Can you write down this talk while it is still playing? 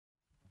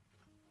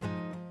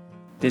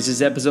This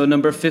is episode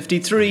number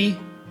 53,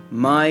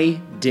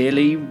 My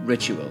Daily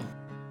Ritual.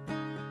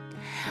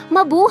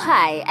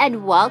 Mabuhay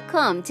and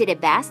welcome to the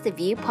Best of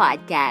You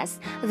podcast,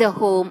 the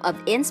home of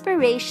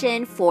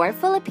inspiration for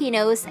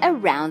Filipinos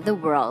around the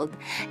world.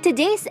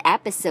 Today's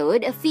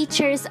episode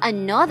features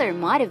another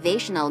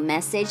motivational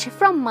message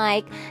from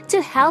Mike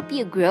to help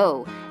you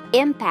grow,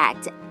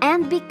 impact,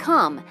 and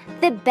become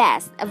the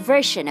best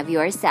version of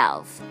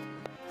yourself.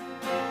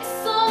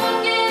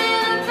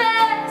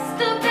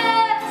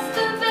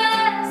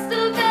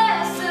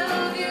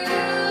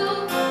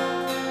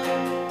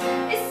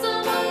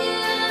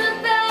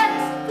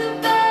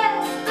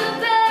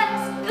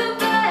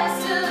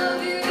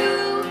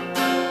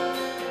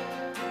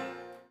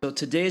 So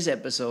today's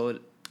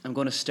episode, I'm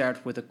going to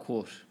start with a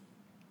quote.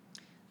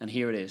 And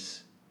here it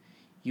is.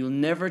 You'll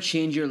never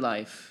change your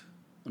life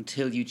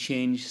until you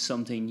change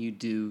something you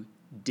do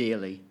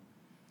daily.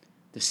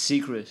 The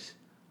secret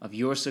of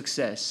your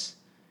success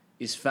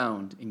is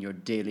found in your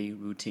daily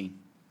routine.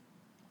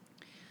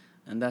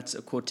 And that's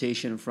a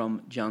quotation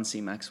from John C.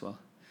 Maxwell.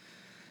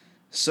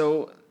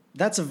 So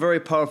that's a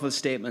very powerful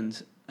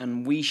statement.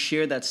 And we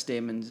share that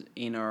statement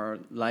in our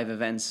live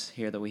events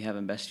here that we have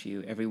in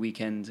Bestview every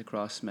weekend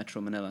across Metro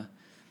Manila.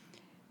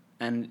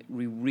 And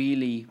we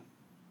really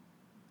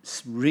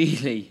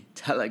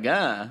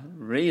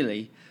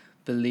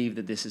believe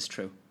that this is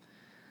true.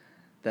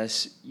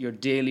 That your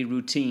daily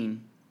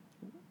routine,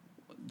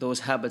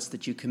 those habits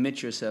that you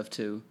commit yourself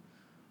to,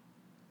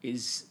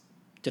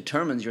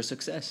 determines your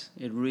success.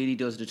 It really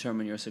does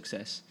determine your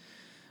success.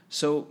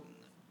 So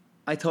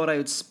I thought I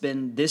would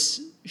spend this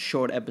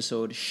short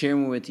episode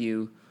sharing with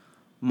you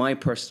my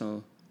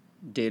personal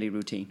daily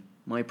routine,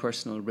 my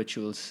personal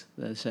rituals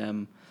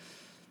that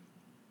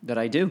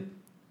I do.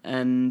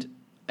 And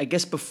I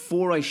guess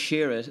before I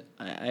share it,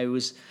 I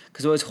was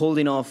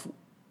holding off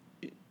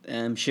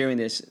sharing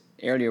this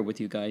earlier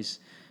with you guys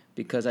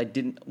because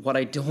what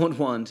I don't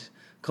want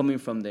coming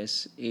from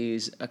this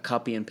is a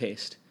copy and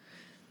paste.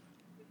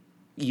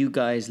 You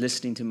guys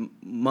listening to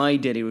my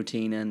daily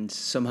routine and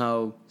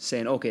somehow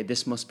saying, okay,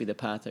 this must be the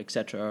path,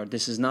 etc., or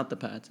this is not the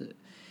path.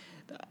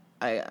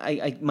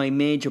 My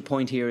major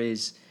point here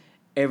is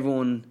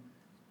everyone's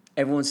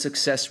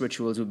success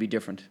rituals will be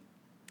different,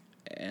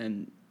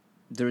 and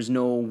there is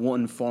no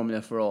one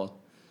formula for all.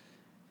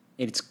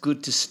 It's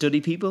good to study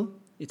people.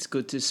 It's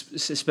good to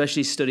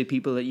especially study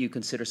people that you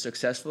consider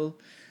successful,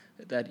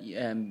 that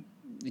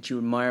you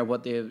admire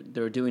what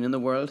they're doing in the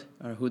world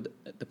or who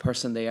the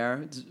person they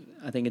are.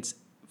 I think it's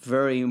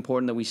very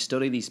important that we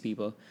study these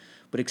people,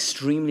 but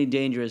extremely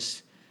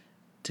dangerous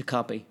to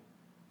copy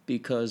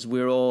because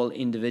we're all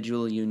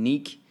individual,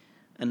 unique,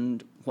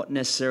 and what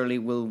necessarily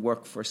will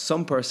work for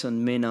some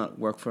person may not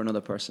work for another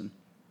person.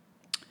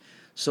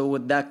 So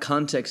with that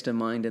context in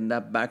mind and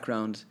that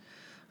background,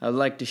 I'd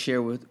like to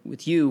share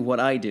with you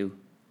what I do.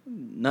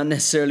 Not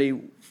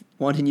necessarily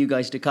wanting you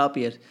guys to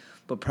copy it,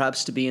 but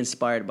perhaps to be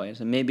inspired by it.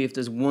 And maybe if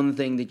there's one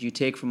thing that you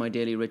take from my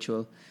daily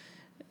ritual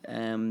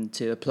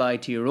to apply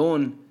to your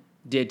own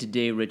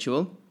day-to-day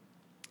ritual,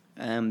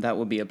 that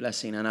would be a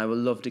blessing, and I would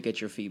love to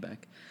get your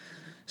feedback.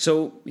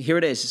 So here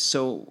it is.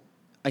 So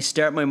I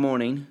start my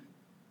morning.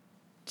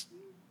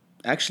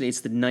 Actually, it's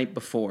the night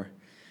before.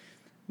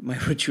 My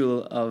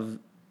ritual of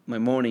my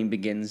morning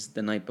begins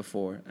the night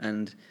before,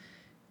 and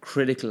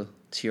critical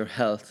to your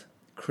health,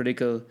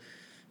 critical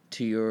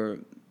to your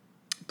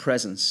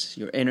presence,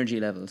 your energy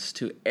levels,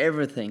 to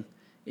everything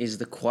is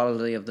the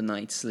quality of the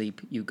night's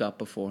sleep you got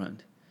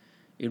beforehand.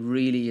 It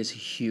really is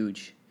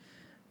huge.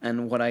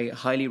 And what I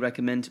highly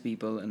recommend to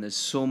people, and there's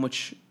so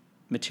much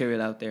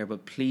material out there,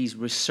 but please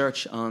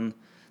research on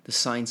the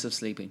science of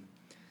sleeping.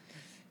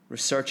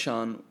 Research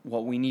on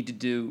what we need to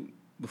do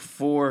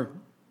before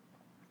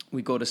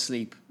we go to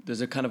sleep.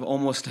 There's a kind of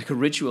almost like a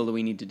ritual that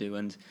we need to do.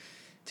 And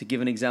to give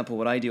an example,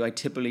 what I do, I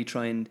typically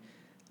try and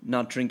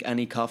not drink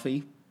any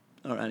coffee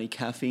or any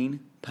caffeine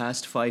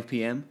past 5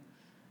 p.m.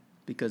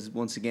 because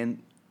once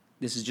again,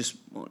 this is just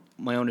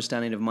my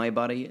understanding of my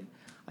body.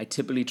 I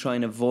typically try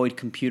and avoid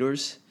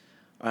computers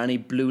or any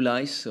blue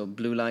light. So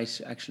blue light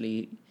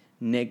actually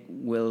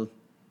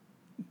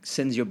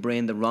sends your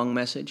brain the wrong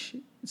message.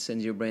 It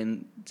sends your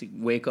brain to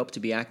wake up,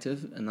 to be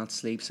active and not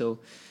sleep. So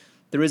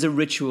there is a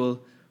ritual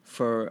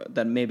for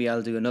that. Maybe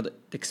I'll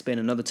explain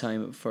another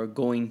time for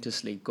going to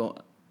sleep.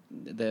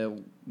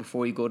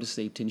 Before you go to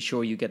sleep to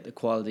ensure you get the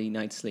quality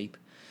night's sleep.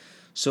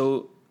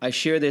 So I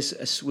share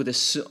this with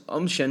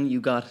assumption you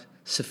got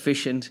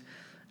sufficient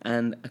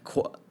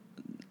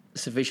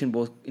sufficient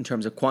both in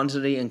terms of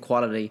quantity and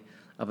quality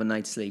of a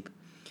night's sleep.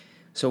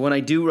 So when I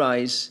do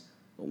rise,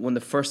 one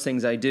of the first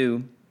things I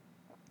do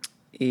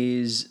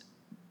is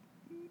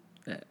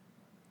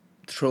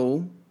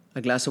throw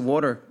a glass of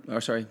water,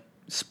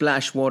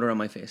 splash water on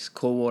my face,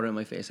 cold water on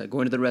my face. I go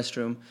into the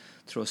restroom,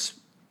 throw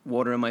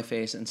water on my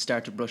face and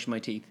start to brush my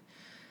teeth.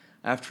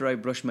 After I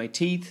brush my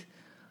teeth,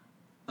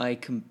 I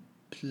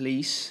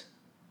complete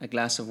a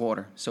glass of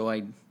water. So I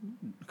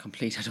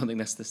don't think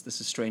this is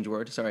a strange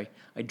word. Sorry.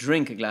 I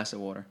drink a glass of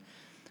water.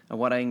 And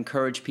what I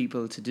encourage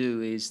people to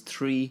do is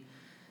 3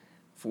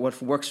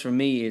 what works for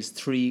me is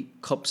 3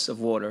 cups of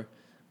water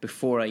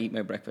before I eat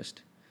my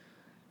breakfast.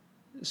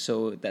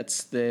 So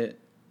that's the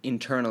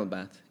internal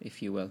bath,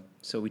 if you will.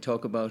 So we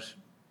talk about,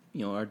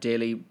 our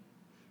daily,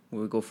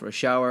 we go for a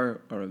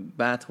shower or a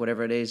bath,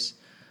 whatever it is,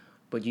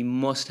 but you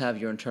must have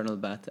your internal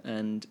bath.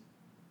 And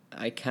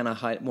I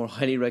cannot more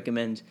highly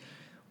recommend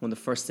one of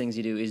the first things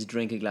you do is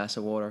drink a glass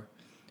of water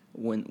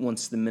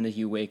once the minute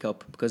you wake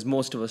up, because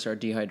most of us are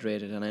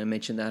dehydrated, and I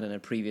mentioned that in a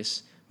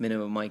previous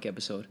Minimum Mike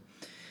episode.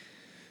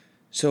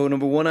 So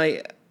number 1,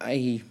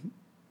 I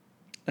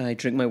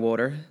drink my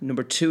water.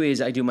 Number 2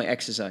 is I do my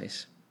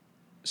exercise.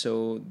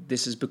 So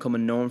this has become a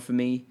norm for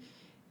me.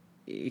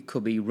 It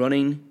could be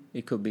running,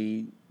 it could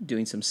be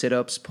doing some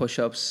sit-ups,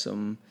 push-ups,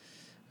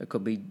 it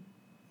could be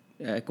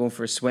going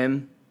for a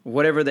swim,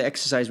 whatever the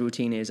exercise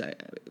routine is.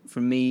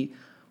 For me,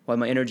 while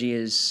my energy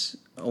is,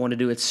 I want to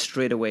do it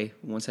straight away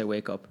once I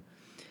wake up.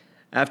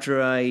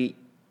 After I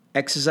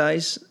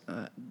exercise,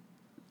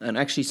 and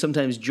actually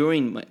sometimes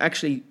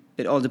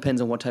it all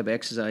depends on what type of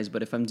exercise,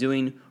 but if I'm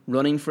doing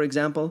running, for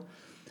example,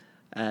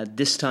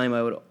 this time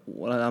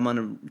while I'm on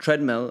a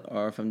treadmill,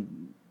 or if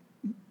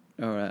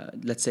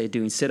let's say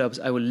doing sit-ups,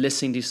 I will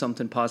listen to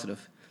something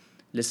positive,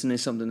 listen to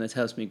something that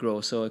helps me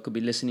grow. So I could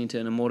be listening to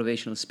a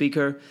motivational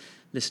speaker,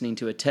 listening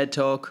to a TED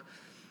Talk,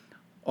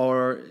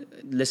 or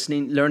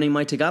learning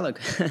my Tagalog,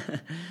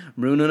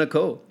 Marunong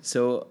ako.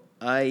 So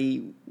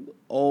I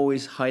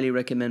always highly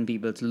recommend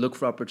people to look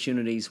for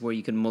opportunities where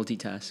you can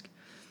multitask.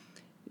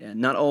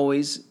 Not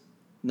always,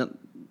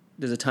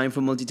 there's a time for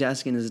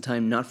multitasking, there's a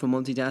time not for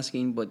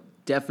multitasking, but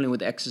definitely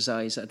with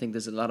exercise, I think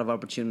there's a lot of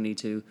opportunity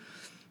to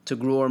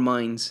grow our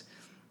minds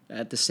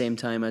at the same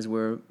time as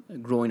we're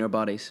growing our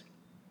bodies.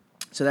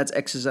 So that's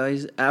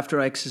exercise. After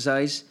I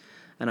exercise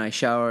and I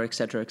shower,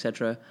 etc.,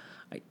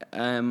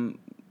 I'm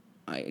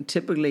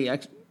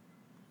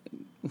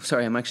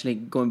actually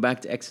going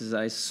back to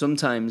exercise.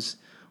 Sometimes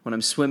when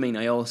I'm swimming,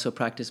 I also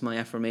practice my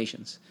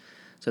affirmations.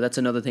 So that's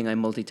another thing I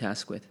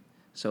multitask with.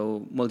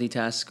 So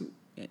multitasking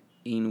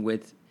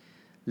with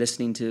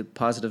listening to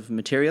positive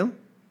material.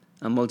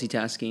 I'm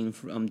multitasking.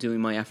 I'm doing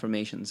my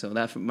affirmations. So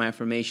my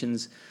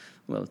affirmations,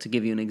 well, to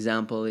give you an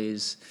example,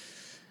 is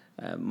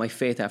my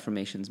faith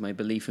affirmations, my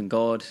belief in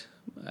God,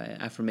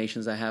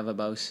 affirmations I have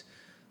about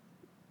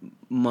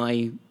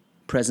my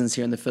presence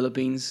here in the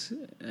Philippines.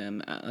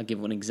 I'll give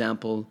one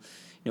example.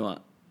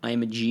 I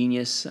am a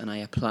genius and I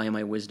apply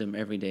my wisdom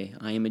every day.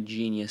 I am a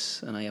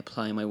genius and I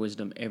apply my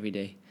wisdom every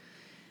day.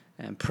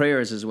 And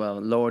prayers as well.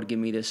 Lord, give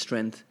me the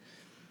strength.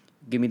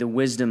 Give me the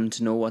wisdom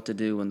to know what to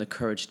do and the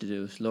courage to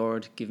do it.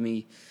 Lord, give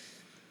me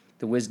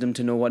the wisdom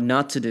to know what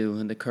not to do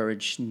and the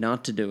courage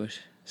not to do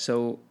it.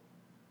 So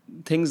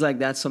things like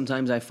that,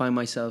 sometimes I find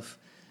myself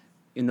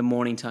in the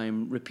morning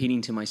time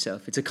repeating to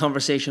myself. It's a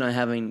conversation I'm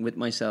having with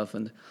myself,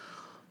 and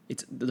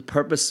it's the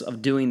purpose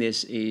of doing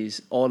this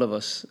is all of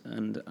us,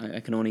 and I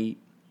can only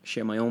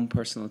share my own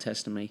personal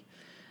testimony,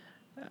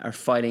 are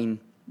fighting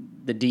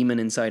the demon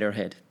inside our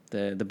head,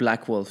 the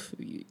black wolf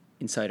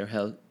inside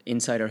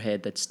our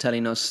head that's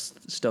telling us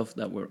stuff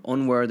that we're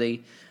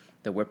unworthy,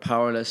 that we're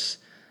powerless,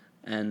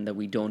 and that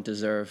we don't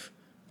deserve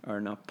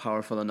or not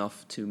powerful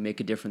enough to make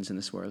a difference in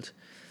this world.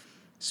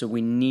 So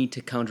we need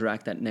to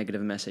counteract that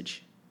negative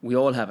message. We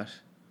all have it,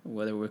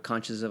 whether we're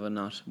conscious of it or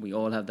not. We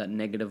all have that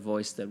negative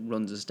voice that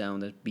runs us down,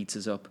 that beats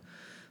us up.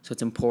 So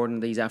it's important.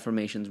 These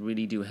affirmations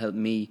really do help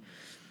me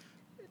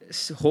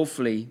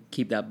hopefully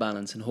keep that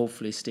balance and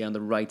hopefully stay on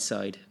the right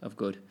side of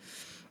good.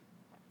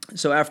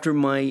 So after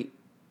my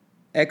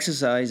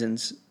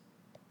exercises,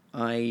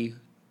 I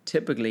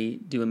typically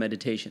do a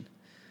meditation.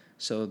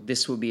 So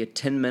this will be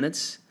 10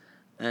 minutes,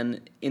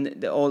 and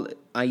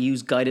I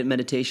use guided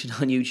meditation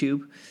on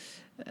YouTube.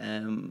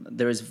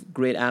 There's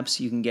great apps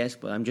you can get,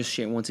 but I'm just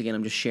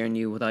sharing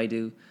you what I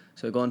do.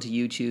 So I go onto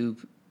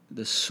YouTube.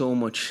 There's so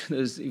much.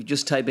 If you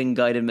just type in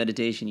guided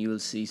meditation, you will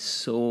see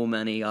so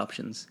many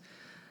options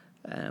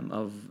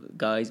of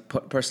guys.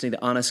 Personally,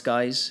 The Honest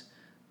Guys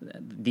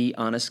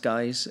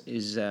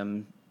is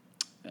a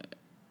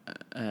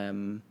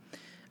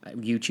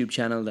YouTube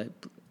channel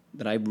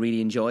that I really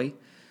enjoy.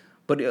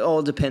 But it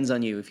all depends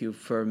on you.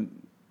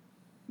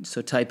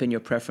 So type in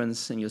your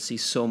preference and you'll see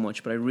so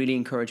much. But I really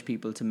encourage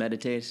people to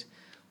meditate.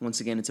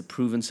 Once again, it's a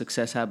proven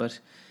success habit.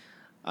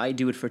 I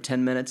do it for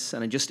 10 minutes,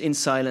 and in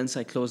silence,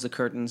 I close the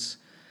curtains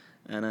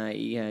and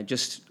I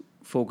just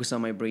focus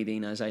on my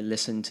breathing as I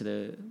listen to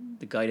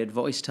the guided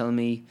voice telling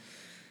me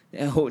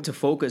to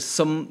focus.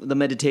 Some of the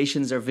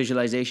meditations are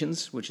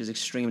visualizations, which is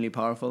extremely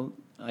powerful.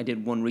 I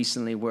did one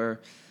recently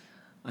where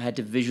I had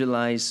to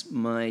visualize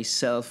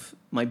myself,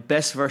 my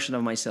best version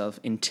of myself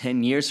in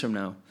 10 years from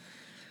now.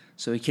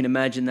 So you can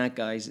imagine that,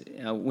 guys.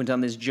 I went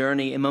on this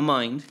journey in my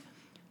mind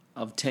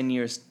of 10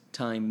 years'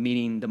 time,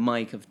 meeting the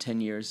Mike of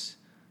 10 years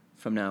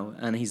from now.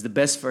 And he's the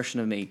best version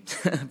of me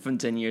from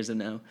 10 years from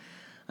now.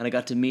 And I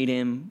got to meet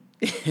him,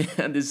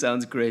 and this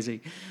sounds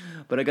crazy,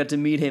 but I got to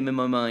meet him in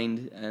my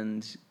mind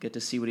and get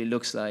to see what he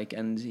looks like.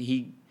 And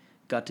he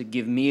got to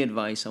give me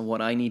advice on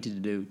what I needed to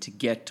do to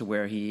get to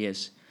where he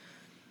is.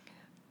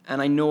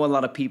 And I know a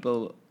lot of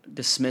people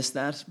dismiss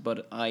that,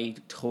 but I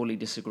totally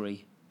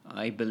disagree.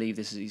 I believe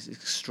this is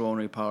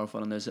extraordinarily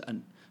powerful, and there's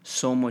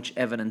so much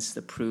evidence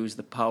that proves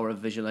the power of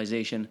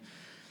visualization,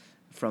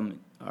 from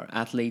our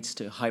athletes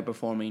to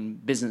high-performing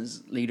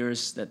business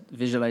leaders, that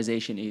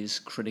visualization is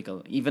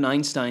critical. Even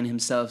Einstein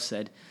himself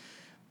said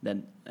that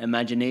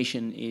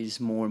imagination is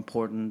more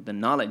important than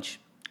knowledge.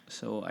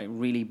 So I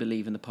really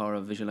believe in the power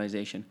of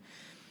visualization.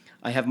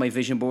 I have my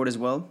vision board as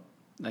well.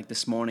 Like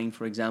this morning,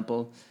 for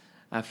example,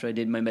 after I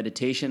did my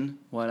meditation,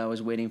 while I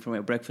was waiting for my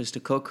breakfast to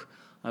cook,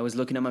 I was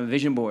looking at my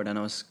vision board and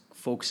I was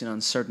focusing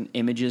on certain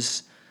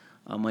images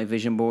on my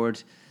vision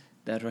board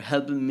that are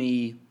helping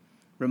me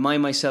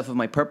remind myself of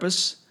my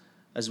purpose,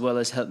 as well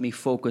as help me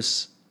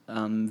focus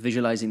on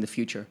visualizing the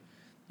future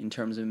in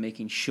terms of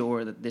making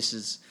sure that this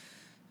is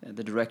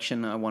the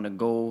direction I want to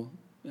go,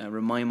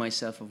 remind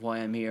myself of why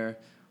I'm here,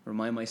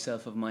 remind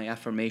myself of my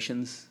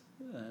affirmations,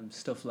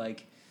 stuff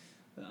like,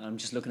 I'm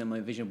just looking at my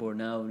vision board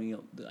now, and,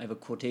 I have a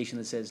quotation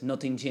that says,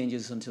 "Nothing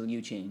changes until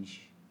you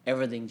change.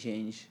 Everything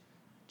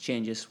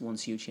changes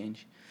once you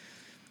change."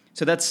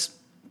 So that's,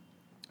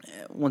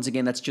 once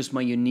again, that's just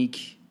my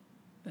unique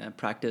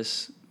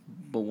practice.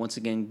 But once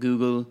again,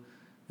 Google,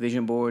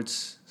 vision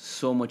boards,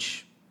 so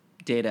much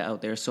data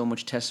out there, so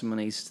much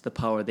testimonies to the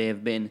power they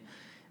have been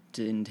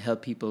to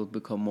help people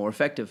become more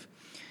effective.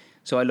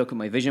 So I look at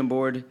my vision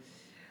board.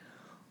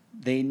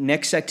 The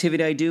next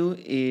activity I do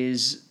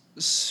is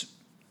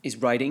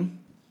writing,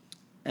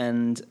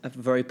 and a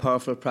very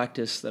powerful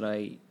practice that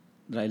I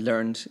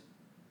learned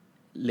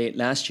late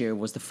last year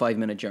was the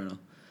 5-minute journal,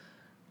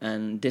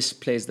 and this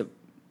plays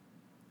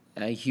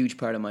a huge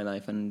part of my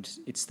life, and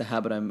it's the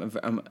habit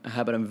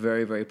I'm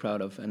very, very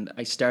proud of. And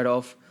I start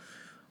off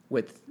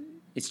with,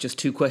 it's just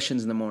 2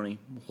 questions in the morning.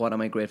 What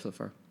am I grateful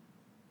for?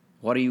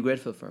 What are you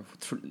grateful for?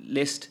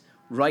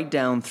 Write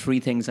down 3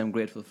 things I'm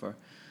grateful for.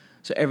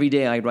 So every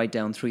day I write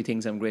down 3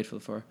 things I'm grateful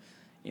for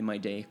in my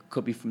day.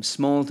 Could be from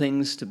small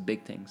things to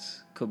big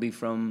things. Could be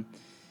from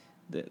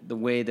the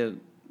way that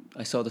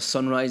I saw the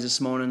sunrise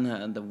this morning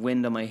and the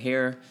wind on my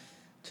hair,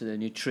 to the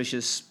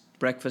nutritious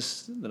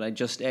breakfast that I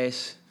just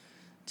ate,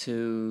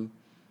 to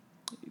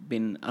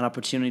being an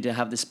opportunity to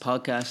have this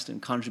podcast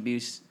and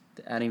contribute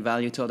to adding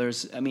value to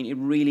others. I mean, it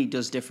really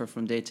does differ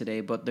from day to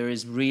day, but there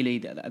is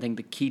really, I think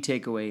the key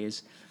takeaway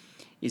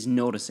is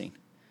noticing.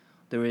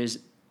 There is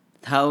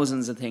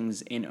thousands of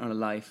things in our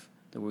life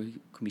that we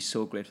can be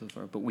so grateful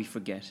for, but we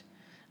forget.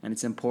 And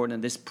it's important.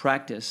 And this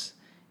practice,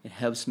 it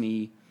helps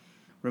me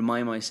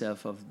remind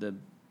myself of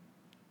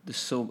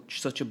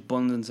such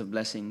abundance of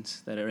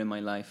blessings that are in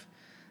my life,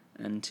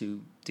 and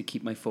to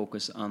keep my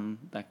focus on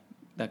that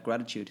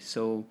gratitude.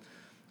 So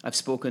I'm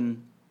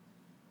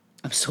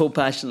so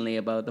passionately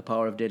about the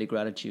power of daily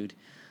gratitude.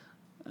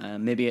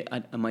 Maybe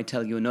I might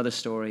tell you another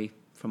story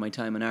from my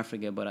time in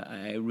Africa, but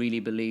I really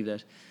believe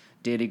that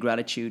daily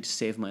gratitude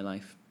saved my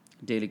life.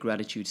 Daily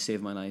gratitude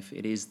saved my life.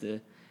 It is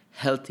the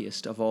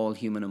healthiest of all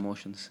human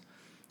emotions.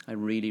 I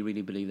really,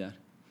 really believe that.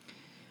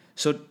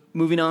 So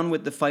moving on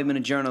with the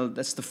 5-minute journal,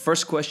 that's the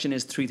first question,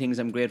 is 3 things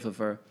I'm grateful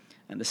for.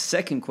 And the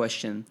second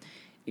question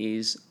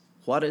is,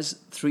 what is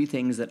 3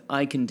 things that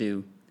I can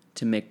do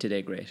to make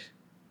today great?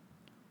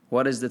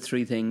 What is the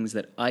 3 things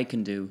that I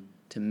can do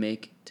to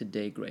make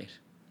today great?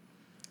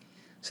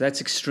 So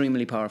that's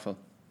extremely powerful,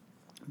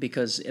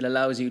 because it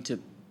allows you to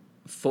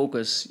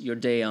focus your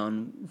day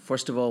on,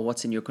 first of all,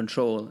 what's in your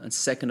control, and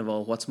second of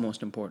all, what's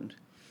most important.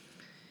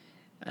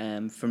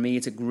 For me,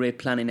 it's a great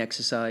planning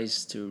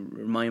exercise to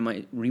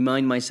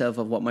remind myself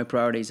of what my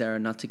priorities are,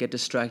 not to get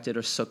distracted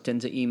or sucked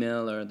into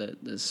email or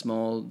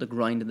the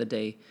grind of the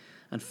day,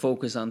 and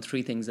focus on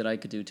 3 things that I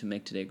could do to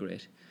make today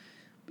great.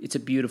 It's a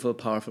beautiful,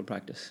 powerful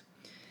practice.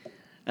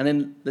 And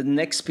then the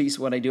next piece,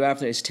 what I do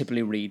after, is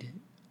typically read,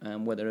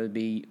 whether it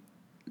be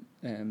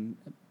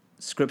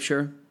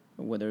scripture,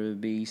 or whether it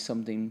be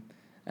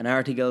an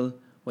article,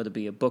 whether it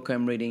be a book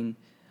I'm reading.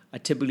 I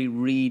typically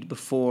read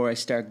before I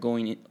start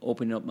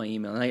opening up my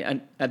email.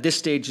 And at this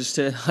stage, just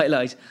to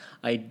highlight,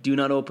 I do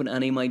not open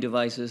any of my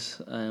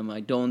devices. I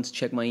don't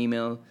check my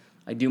email.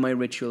 I do my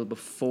ritual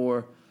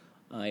before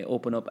I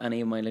open up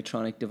any of my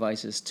electronic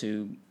devices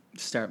to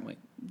start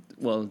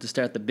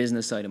the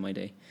business side of my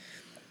day.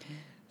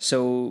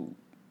 So,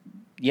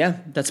 yeah,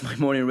 that's my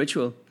morning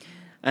ritual.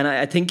 And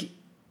I think,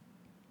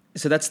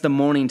 so that's the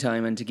morning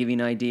time. And to give you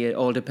an idea, it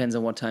all depends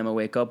on what time I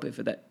wake up.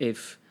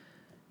 If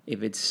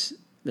it's,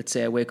 let's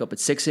say I wake up at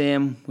 6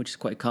 a.m., which is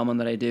quite common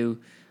that I do,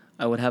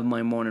 I would have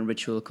my morning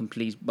ritual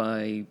complete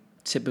by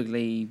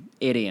typically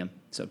 8 a.m.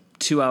 So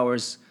 2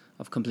 hours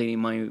of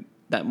completing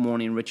that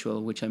morning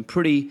ritual, which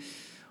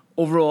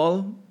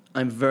overall,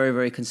 I'm very,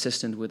 very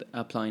consistent with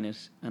applying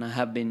it. And I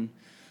have been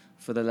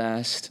for the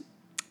last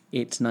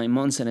 8 to 9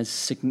 months, and it's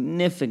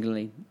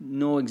significantly,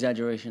 no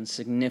exaggeration,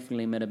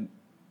 significantly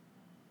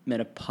made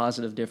a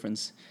positive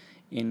difference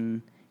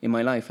in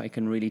my life. I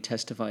can really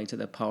testify to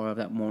the power of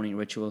that morning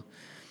ritual.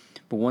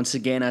 But once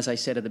again, as I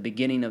said at the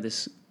beginning of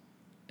this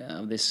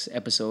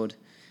episode,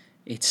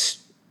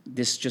 it's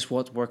just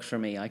what works for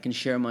me. I can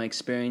share my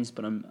experience,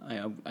 but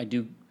I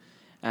do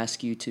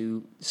ask you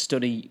to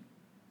study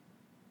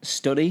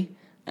study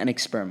and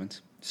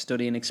experiment.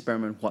 Study and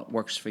experiment what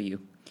works for you.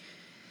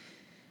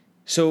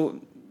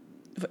 So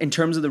in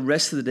terms of the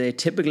rest of the day,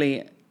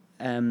 typically,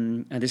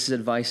 and this is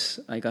advice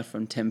I got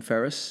from Tim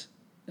Ferriss,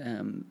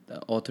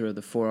 the author of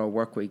the 4-Hour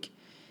Workweek,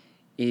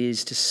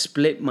 is to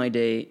split my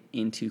day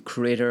into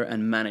creator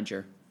and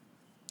manager.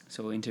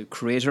 So into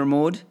creator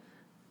mode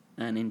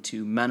and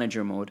into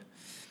manager mode.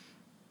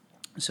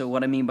 So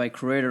what I mean by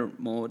creator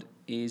mode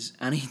is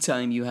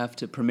anytime you have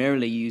to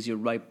primarily use your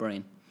right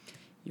brain,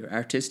 your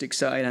artistic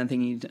side,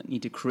 anything you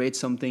need to create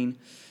something.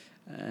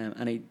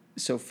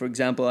 So for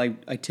example,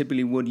 I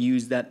typically would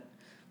use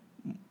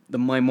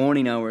my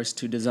morning hours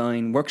to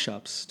design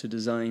workshops, to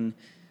design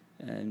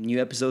new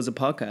episodes of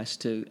podcasts,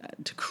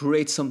 to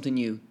create something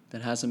new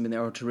that hasn't been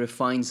there, or to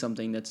refine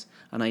something that's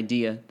an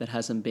idea that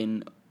hasn't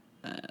been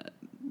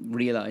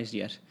realized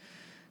yet.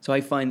 So I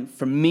find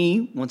for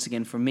me,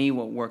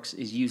 what works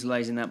is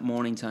utilizing that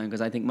morning time, because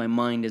I think my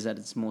mind is at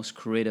its most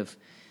creative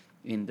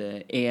in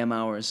the AM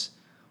hours,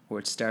 where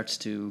it starts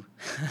to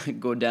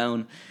go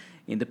down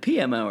in the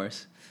PM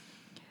hours.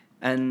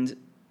 And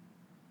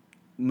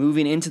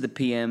moving into the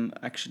PM,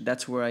 actually,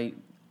 that's where I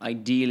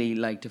ideally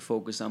like to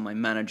focus on my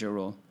manager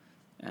role.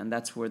 And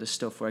that's where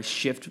I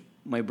shift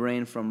my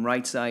brain from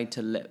right side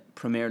to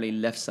primarily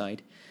left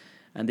side.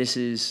 And this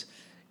is,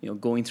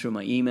 going through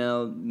my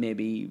email,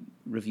 maybe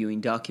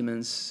reviewing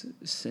documents,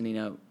 sending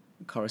out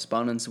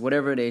correspondence,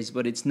 whatever it is,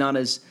 but it's not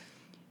as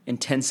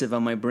intensive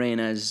on my brain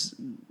as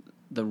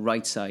the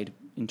right side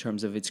in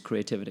terms of its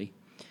creativity.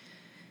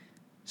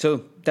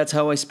 So that's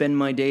how I spend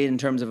my day in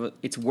terms of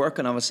its work,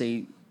 and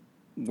obviously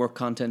work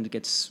content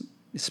gets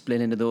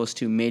split into those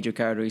two major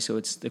categories. So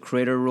it's the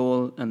creator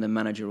role and the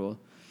manager role.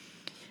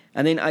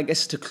 And then I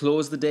guess to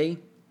close the day,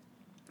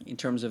 in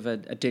terms of a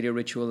daily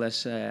ritual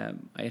that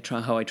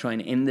how I try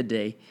and end the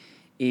day,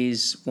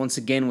 is once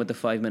again with the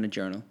 5-minute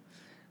journal.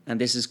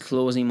 And this is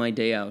closing my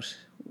day out,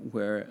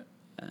 where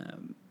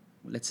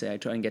let's say I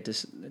try and get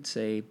this, let's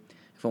say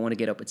if I want to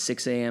get up at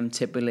 6 a.m.,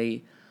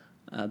 typically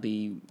I'll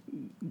be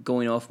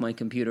going off my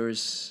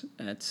computers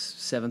at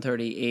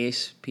 7:30,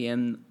 8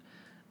 p.m.,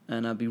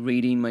 and I'll be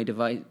reading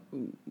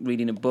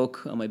reading a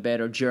book on my bed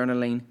or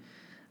journaling.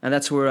 And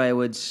that's where I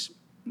would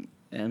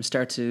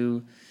start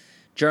to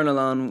journal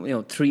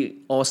on, 3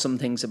 awesome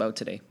things about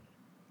today.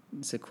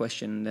 It's a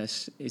question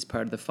that is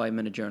part of the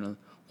 5-minute journal.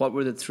 What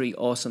were the 3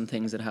 awesome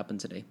things that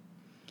happened today?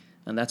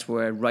 And that's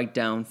where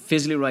I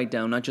physically write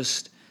down, not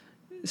just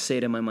say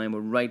it in my mind, but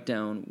write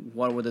down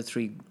what were the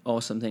 3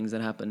 awesome things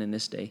that happened in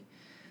this day.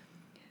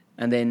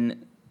 And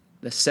then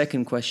the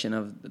second question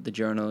of the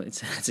journal,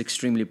 it's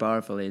extremely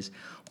powerful, is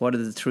what are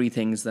the 3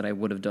 things that I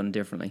would have done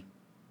differently?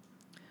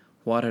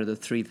 What are the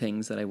 3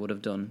 things that I would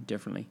have done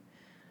differently?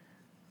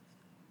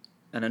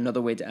 And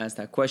another way to ask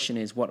that question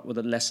is, what were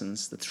the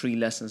 3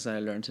 lessons that I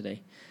learned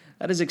today?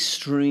 That is an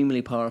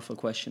extremely powerful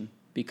question,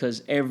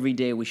 because every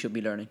day we should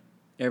be learning.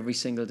 Every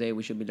single day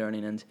we should be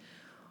learning. And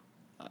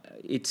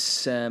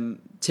it's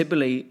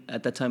typically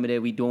at that time of day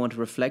we don't want to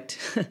reflect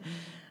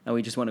and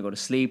we just want to go to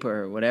sleep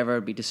or whatever,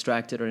 be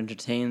distracted or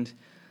entertained.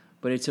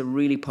 But it's a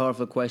really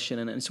powerful question.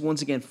 And it's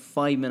once again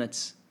 5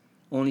 minutes,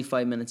 only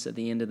 5 minutes at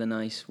the end of the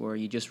night, where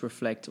you just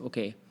reflect,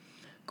 okay,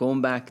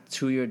 going back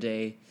through your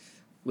day,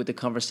 with the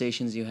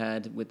conversations you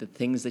had, with the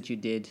things that you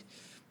did,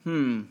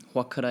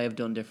 what could I have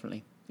done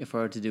differently if I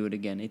were to do it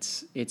again?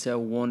 It's a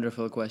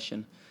wonderful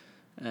question,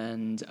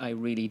 and I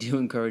really do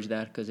encourage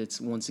that, because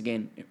it's, once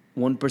again,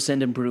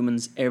 1%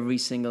 improvements every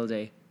single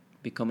day.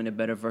 Becoming a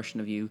better version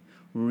of you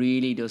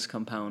really does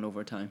compound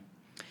over time.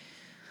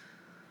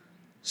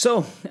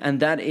 So,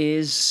 and that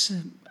is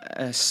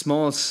a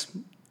small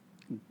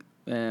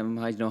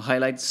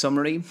highlight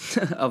summary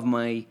of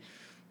my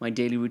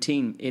daily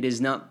routine. It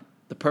is not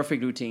the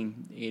perfect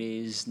routine. It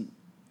is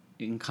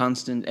in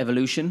constant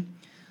evolution.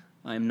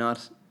 I'm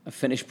not a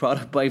finished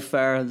product by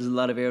far. There's a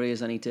lot of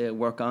areas I need to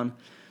work on.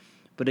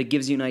 But it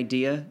gives you an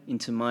idea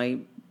into my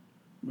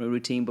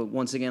routine. But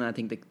once again, I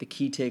think the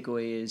key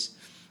takeaway is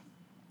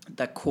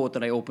that quote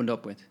that I opened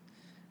up with.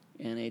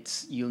 And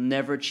it's, you'll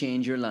never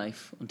change your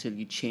life until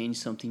you change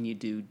something you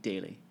do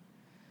daily.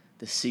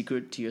 The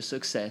secret to your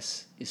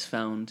success is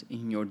found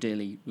in your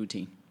daily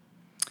routine.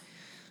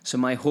 So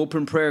my hope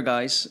and prayer,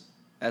 guys,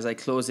 as I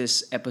close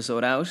this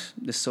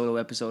solo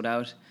episode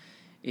out,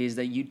 is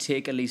that you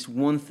take at least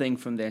one thing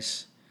from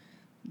this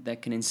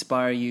that can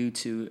inspire you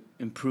to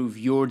improve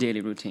your daily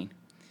routine.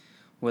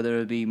 Whether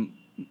it be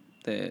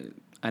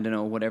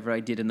whatever I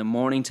did in the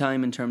morning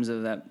time in terms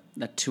of that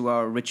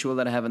 2-hour ritual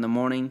that I have in the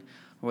morning,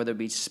 or whether it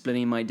be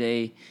splitting my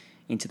day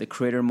into the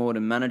creator mode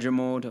and manager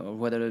mode, or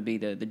whether it be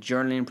the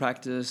journaling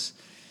practice.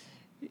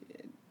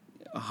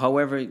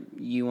 However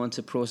you want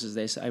to process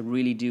this, I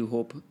really do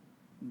hope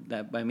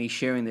that by me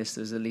sharing this,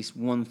 there's at least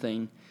one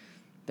thing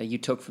that you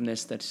took from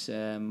this that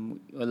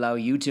allow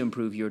you to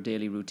improve your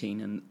daily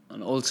routine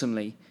and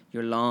ultimately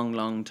your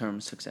long-term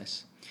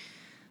success.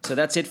 So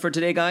that's it for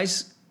today,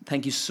 guys.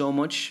 Thank you so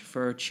much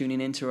for tuning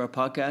into our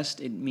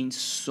podcast. It means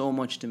so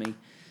much to me.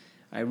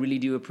 I really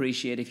do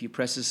appreciate if you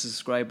press the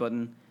subscribe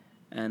button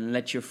and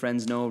let your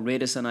friends know.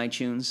 Rate us on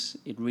iTunes.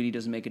 It really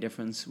does make a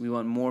difference. We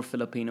want more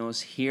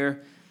Filipinos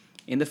here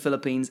in the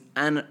Philippines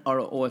and our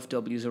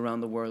OFWs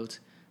around the world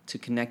to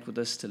connect with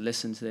us, to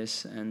listen to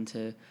this, and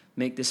to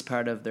make this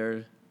part of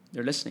their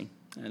listening,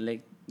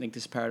 and make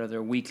this part of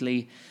their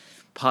weekly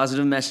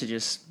positive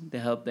messages to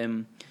help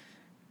them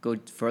go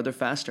further,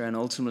 faster, and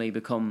ultimately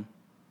become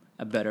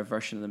a better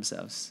version of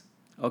themselves.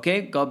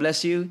 Okay, God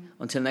bless you.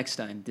 Until next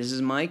time, this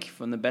is Mike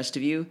from The Best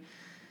of You,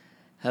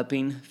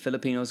 helping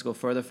Filipinos go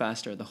further,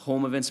 faster, the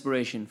home of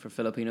inspiration for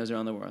Filipinos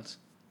around the world.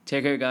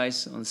 Take care,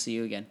 guys. I'll see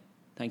you again.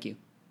 Thank you.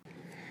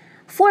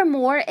 For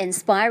more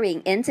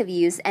inspiring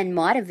interviews and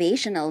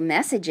motivational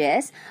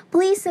messages,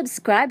 please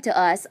subscribe to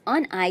us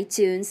on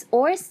iTunes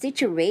or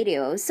Stitcher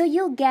Radio so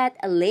you'll get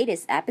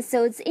latest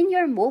episodes in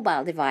your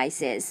mobile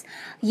devices.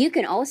 You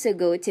can also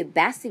go to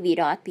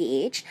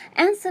bestofyou.ph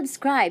and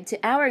subscribe to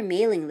our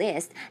mailing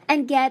list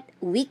and get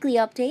weekly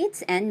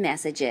updates and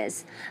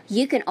messages.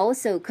 You can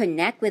also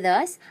connect with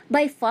us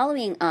by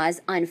following us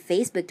on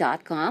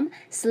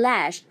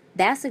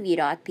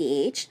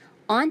facebook.com/bestofyou.ph,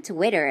 on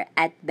Twitter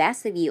at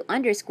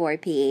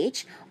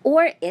bestofyou_ph,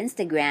 or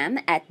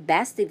Instagram at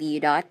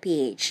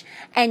bestofyou.ph.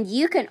 And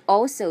you can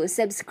also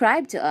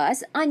subscribe to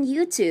us on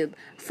YouTube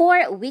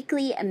for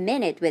weekly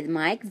Minute with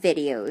Mike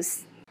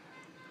videos.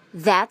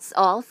 That's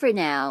all for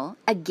now.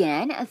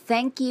 Again,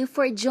 thank you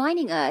for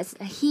joining us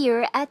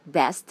here at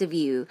Best of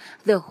You,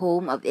 the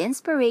home of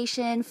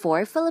inspiration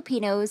for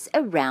Filipinos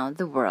around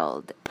the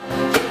world.